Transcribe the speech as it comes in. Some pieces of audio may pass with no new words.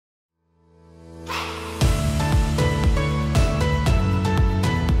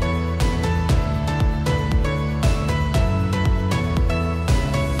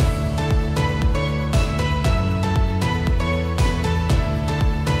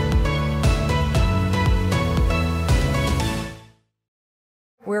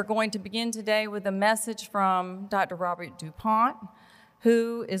We're going to begin today with a message from Dr. Robert Dupont,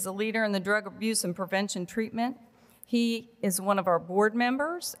 who is a leader in the drug abuse and prevention treatment. He is one of our board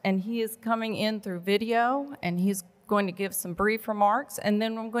members, and he is coming in through video, and he's going to give some brief remarks, and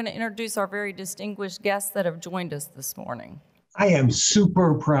then I'm going to introduce our very distinguished guests that have joined us this morning. I am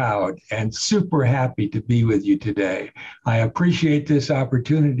super proud and super happy to be with you today. I appreciate this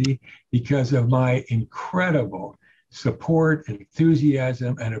opportunity because of my incredible support,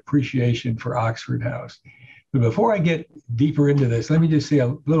 enthusiasm, and appreciation for Oxford House. But before I get deeper into this, let me just say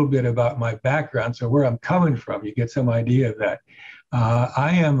a little bit about my background, so where I'm coming from, you get some idea of that.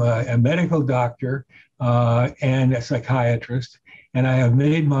 I am a medical doctor and a psychiatrist, and I have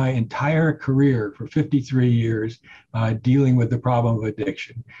made my entire career for 53 years dealing with the problem of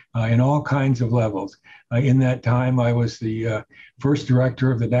addiction in all kinds of levels. In that time, I was the first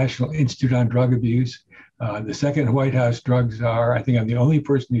director of the National Institute on Drug Abuse, the second White House drug czar. I think I'm the only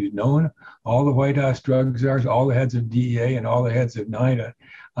person who's known all the White House drug czars, all the heads of DEA, and all the heads of NIDA.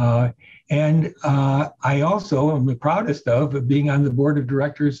 I also am the proudest of being on the board of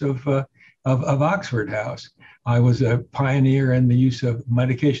directors of Oxford House. I was a pioneer in the use of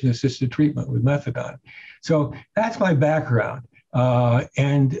medication-assisted treatment with methadone. So that's my background. All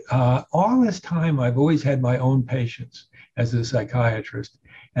this time, I've always had my own patients as a psychiatrist.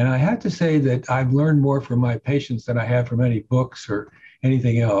 And I have to say that I've learned more from my patients than I have from any books or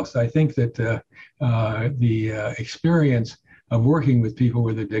anything else. I think that the experience of working with people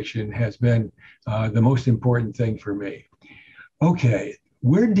with addiction has been the most important thing for me. Okay.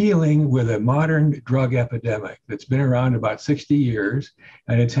 We're dealing with a modern drug epidemic that's been around about 60 years,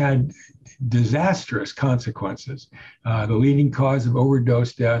 and it's had disastrous consequences. The leading cause of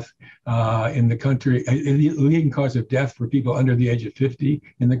overdose death in the country, the leading cause of death for people under the age of 50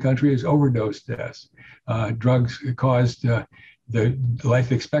 in the country is overdose deaths. Drugs caused the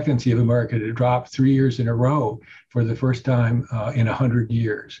life expectancy of America to drop 3 years in a row for the first time in 100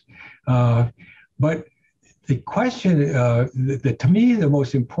 years. But the question that to me, the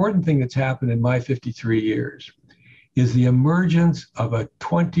most important thing that's happened in my 53 years is the emergence of a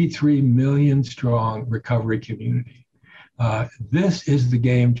 23 million strong recovery community. This is the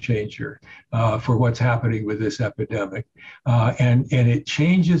game changer for what's happening with this epidemic. And it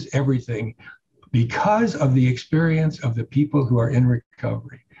changes everything because of the experience of the people who are in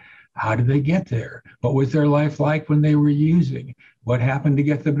recovery. How did they get there? What was their life like when they were using? What happened to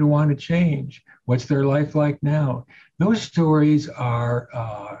get them to want to change? What's their life like now? Those stories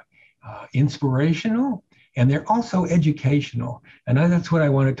are inspirational, and they're also educational. And that's what I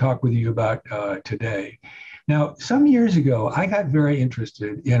want to talk with you about today. Now, some years ago, I got very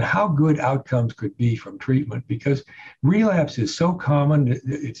interested in how good outcomes could be from treatment because relapse is so common,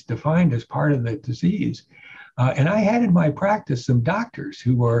 it's defined as part of the disease. And I had in my practice some doctors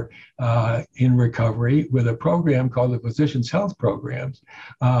who were in recovery with a program called the Physicians' Health Programs,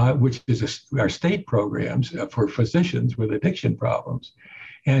 which is our state programs for physicians with addiction problems.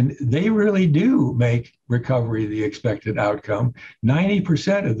 And they really do make recovery the expected outcome.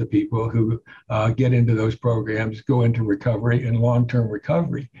 90% of the people who get into those programs go into recovery and long-term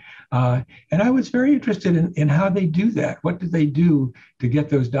recovery. And I was very interested in how they do that. What did they do to get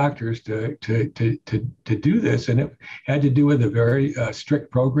those doctors to do this? And it had to do with a very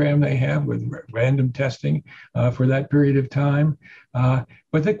strict program they have with random testing for that period of time.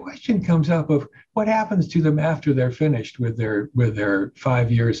 But the question comes up of what happens to them after they're finished with their 5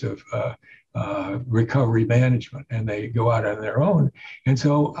 years of recovery management, and they go out on their own. And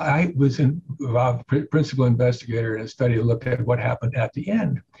so I was involved, principal investigator in a study that looked at what happened at the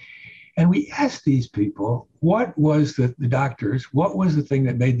end. And we asked these people, what was the doctors, what was the thing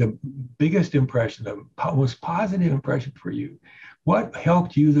that made the biggest impression, the most positive impression for you? What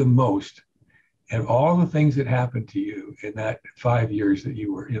helped you the most? And all the things that happened to you in that 5 years that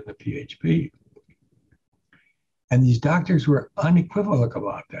you were in the PHP. And these doctors were unequivocal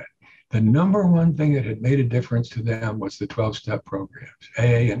about that. The number one thing that had made a difference to them was the 12-step programs,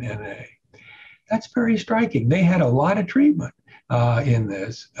 AA and NA. That's very striking. They had a lot of treatment in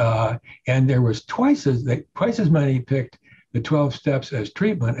this, and there was twice as many picked the 12 steps as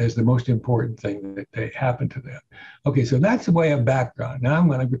treatment as the most important thing that happened to them. Okay, so that's the way of background. Now I'm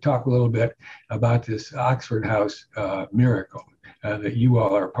going to talk a little bit about this Oxford House miracle that you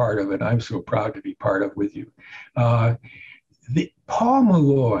all are part of, and I'm so proud to be part of with you. Paul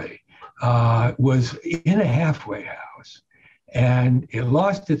Malloy was in a halfway house, and it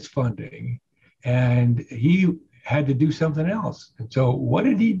lost its funding, and he had to do something else. And so what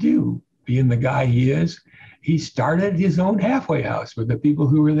did he do, being the guy he is? He started his own halfway house with the people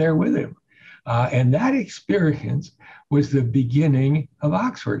who were there with him. And that experience was the beginning of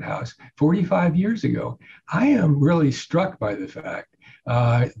Oxford House 45 years ago. I am really struck by the fact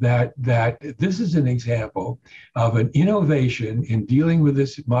that this is an example of an innovation in dealing with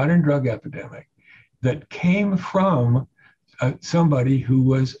this modern drug epidemic that came from somebody who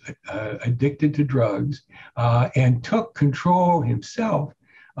was addicted to drugs and took control himself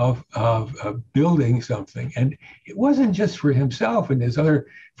of building something. And it wasn't just for himself and his other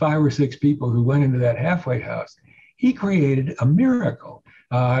 5 or 6 people who went into that halfway house. He created a miracle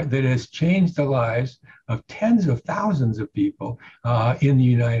that has changed the lives of tens of thousands of people in the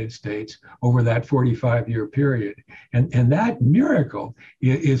United States over that 45-year period. And that miracle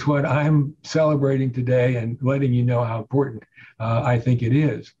is what I'm celebrating today and letting you know how important I think it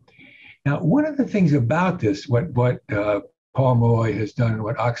is. Now, one of the things about this, what Paul Malloy has done and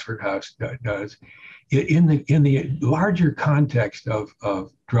what Oxford House does, in the larger context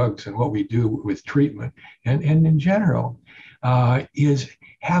of drugs and what we do with treatment and in general, is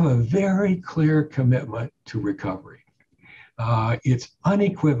have a very clear commitment to recovery. It's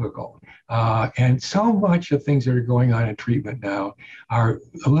unequivocal. And so much of things that are going on in treatment now are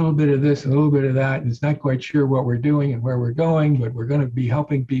a little bit of this, a little bit of that, and it's not quite sure what we're doing and where we're going, but we're going to be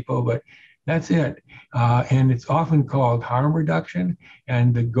helping people, but that's it. And it's often called harm reduction.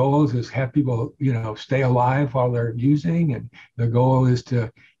 And the goal is have people, stay alive while they're using. And the goal is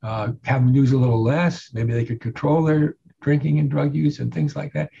to have them use a little less. Maybe they could control their drinking and drug use and things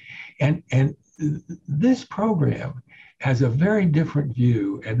like that. And this program has a very different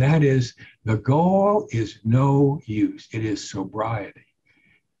view, and that is the goal is no use. It is sobriety.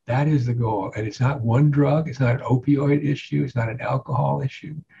 That is the goal. And it's not one drug. It's not an opioid issue. It's not an alcohol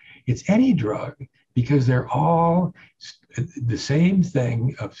issue. It's any drug, because they're all the same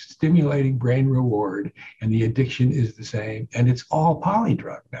thing of stimulating brain reward, and the addiction is the same, and it's all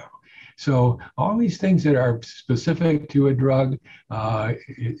polydrug now. So all these things that are specific to a drug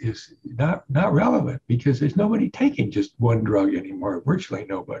is not relevant, because there's nobody taking just one drug anymore, virtually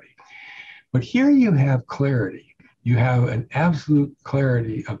nobody. But here you have clarity. You have an absolute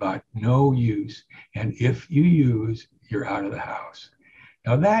clarity about no use, and if you use, you're out of the house.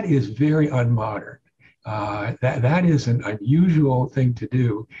 Now that is very unmodern. That is an unusual thing to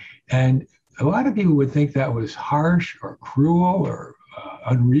do. And a lot of people would think that was harsh or cruel or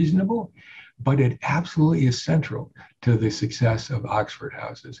unreasonable, but it absolutely is central to the success of Oxford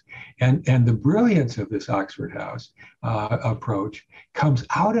Houses. And the brilliance of this Oxford House approach comes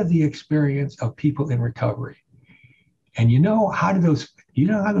out of the experience of people in recovery. And how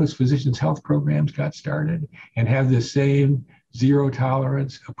those physicians' health programs got started and have the same zero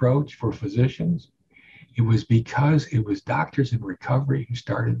tolerance approach for physicians? It was because it was doctors in recovery who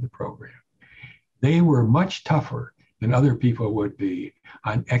started the program. They were much tougher than other people would be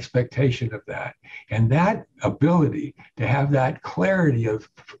on expectation of that. And that ability to have that clarity of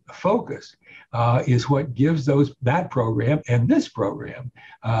focus is what gives that program and this program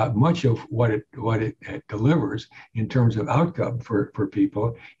much of what it delivers in terms of outcome for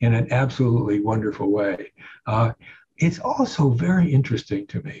people in an absolutely wonderful way. It's also very interesting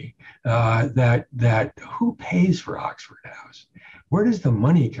to me that who pays for Oxford House? Where does the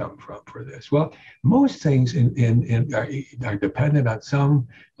money come from for this? Well, most things are dependent on some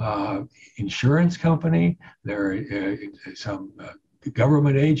insurance company. There are some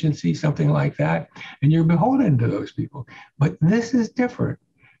government agency, something like that, and you're beholden to those people. But this is different.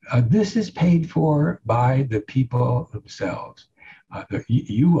 This is paid for by the people themselves.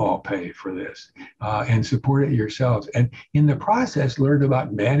 You all pay for this and support it yourselves. And in the process, learn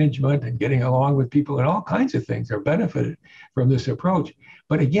about management and getting along with people, and all kinds of things are benefited from this approach.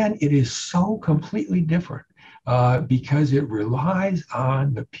 But again, it is so completely different because it relies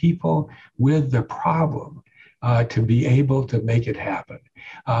on the people with the problem to be able to make it happen.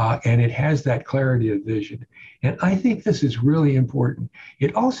 And it has that clarity of vision. And I think this is really important.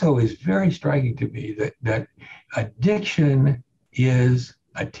 It also is very striking to me that addiction is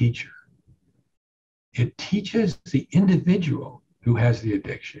a teacher. It teaches the individual who has the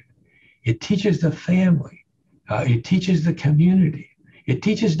addiction. It teaches the family. It teaches the community. It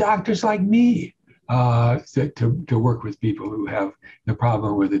teaches doctors like me to work with people who have the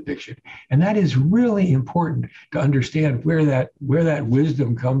problem with addiction. And that is really important to understand where that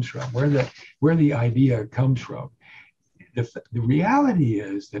wisdom comes from, where the idea comes from. The reality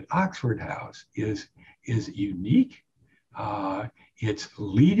is that Oxford House is unique. It's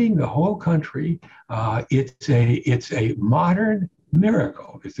leading the whole country. It's a modern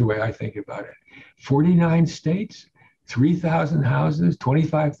miracle, is the way I think about it. 49 states, 3,000 houses,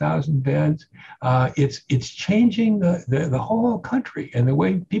 25,000 beds. It's changing the whole country and the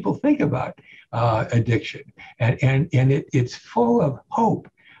way people think about addiction. And it's full of hope.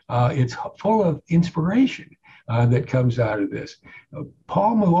 It's full of inspiration that comes out of this.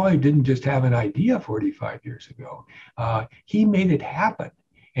 Paul Malloy didn't just have an idea 45 years ago. He made it happen.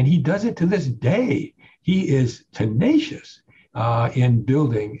 And he does it to this day. He is tenacious in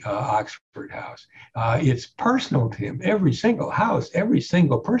building Oxford House. It's personal to him. Every single house, every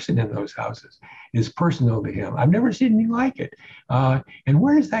single person in those houses is personal to him. I've never seen anything like it. And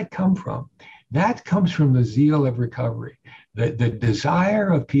where does that come from? That comes from the zeal of recovery, the desire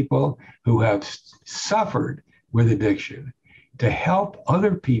of people who have suffered with addiction to help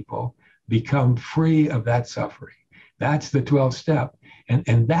other people become free of that suffering. That's the 12th step.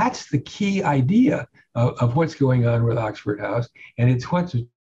 And that's the key idea of what's going on with Oxford House. And it's what's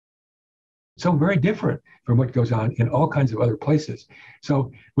so very different from what goes on in all kinds of other places.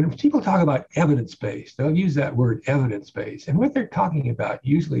 So when people talk about evidence-based, they'll use that word evidence-based. And what they're talking about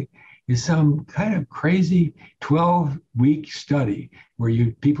usually is some kind of crazy 12-week study where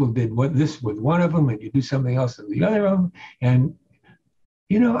people did this with one of them and you do something else with the other of them. And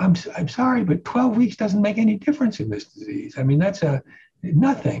I'm sorry, but 12 weeks doesn't make any difference in this disease. I mean, that's a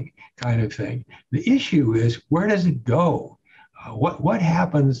nothing kind of thing. The issue is, where does it go? What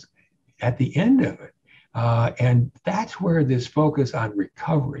happens at the end of it? And that's where this focus on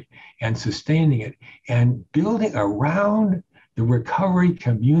recovery and sustaining it and building around the recovery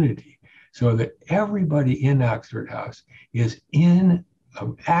community so that everybody in Oxford House is in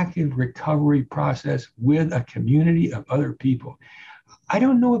an active recovery process with a community of other people. I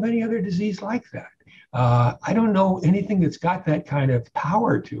don't know of any other disease like that. I don't know anything that's got that kind of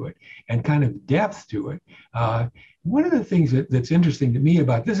power to it and kind of depth to it. One of the things that's interesting to me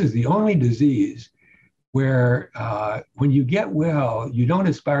about this is the only disease where when you get well, you don't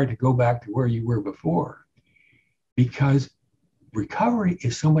aspire to go back to where you were before, because recovery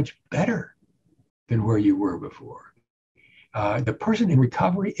is so much better than where you were before. The person in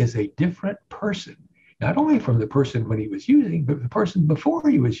recovery is a different person, not only from the person when he was using, but the person before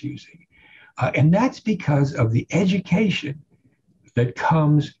he was using. And that's because of the education that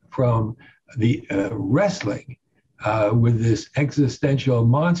comes from the wrestling with this existential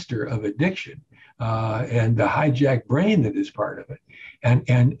monster of addiction and the hijacked brain that is part of it.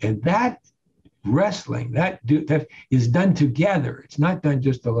 And that wrestling, that is done together. It's not done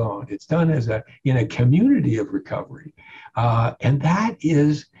just alone. It's done in a community of recovery. And that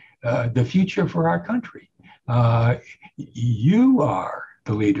is the future for our country. You are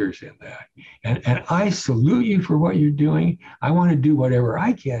the leaders in that. And I salute you for what you're doing. I want to do whatever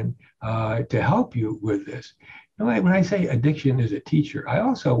I can to help you with this. When I say addiction is a teacher, I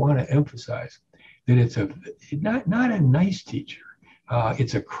also want to emphasize that it's not a nice teacher.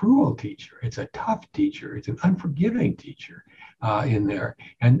 It's a cruel teacher. It's a tough teacher. It's an unforgiving teacher in there.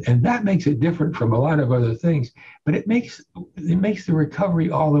 And that makes it different from a lot of other things, but it makes the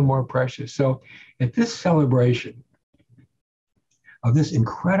recovery all the more precious. So at this celebration of this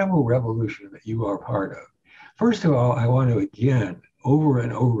incredible revolution that you are part of, first of all, I want to again, over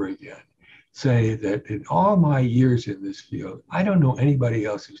and over again, say that in all my years in this field, I don't know anybody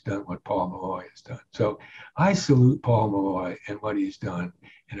else who's done what Paul Malloy has done. So I salute Paul Malloy and what he's done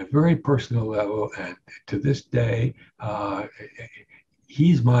in a very personal level. And to this day,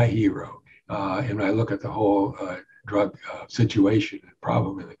 he's my hero. And I look at the whole drug situation and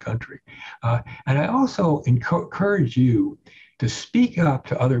problem in the country. And I also encourage you to speak up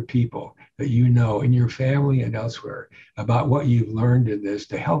to other people that you know in your family and elsewhere about what you've learned in this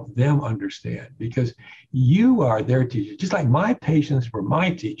to help them understand, because you are their teacher. Just like my patients were my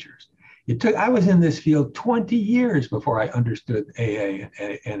teachers. I was in this field 20 years before I understood AA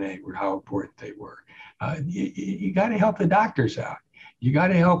and NA, how important they were. You got to help the doctors out. You got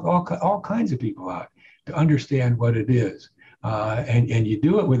to help all kinds of people out to understand what it is. And you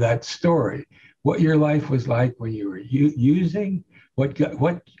do it with that story. What your life was like when you were using, what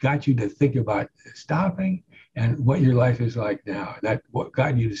got you to think about stopping, and what your life is like now. What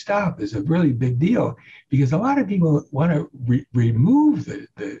got you to stop is a really big deal, because a lot of people want to remove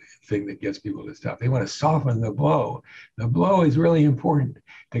the thing that gets people to stop. They want to soften the blow. The blow is really important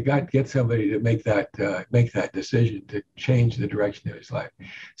to get somebody to make that decision to change the direction of his life.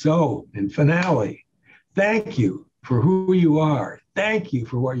 So, in finale, thank you for who you are. Thank you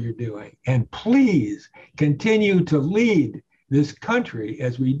for what you're doing. And please continue to lead this country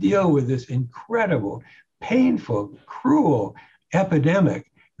as we deal with this incredible, painful, cruel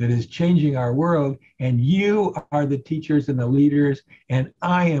epidemic that is changing our world. And you are the teachers and the leaders, and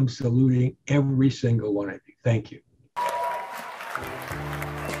I am saluting every single one of you. Thank you.